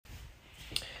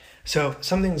So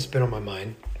something's been on my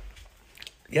mind.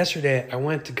 Yesterday, I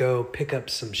went to go pick up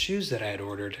some shoes that I had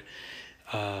ordered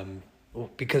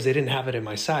because they didn't have it in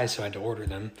my size, so I had to order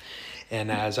them.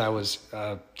 And as I was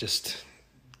just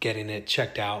getting it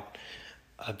checked out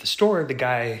at the store, the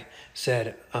guy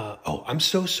said, "Oh, I'm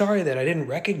so sorry that I didn't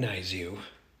recognize you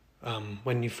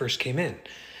when you first came in."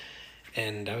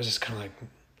 And I was just kind of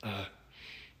like,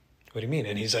 "What do you mean?"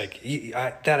 And he's like,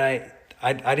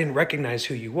 I didn't recognize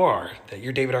who you are, that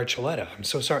you're David Archuleta. I'm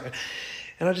so sorry."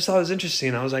 And I just thought it was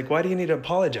interesting. I was like, why do you need to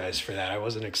apologize for that? I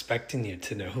wasn't expecting you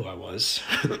to know who I was.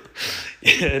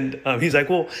 And he's like,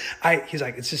 well, he's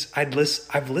like, it's just, I've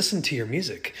listened to your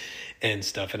music and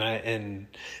stuff. And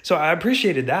so I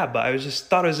appreciated that, but I was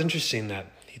just thought it was interesting that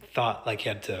he thought like he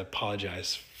had to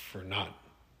apologize for not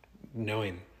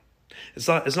knowing. It's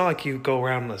not like you go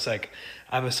around and it's like,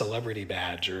 I have a celebrity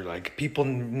badge or like people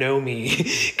know me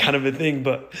kind of a thing,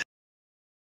 but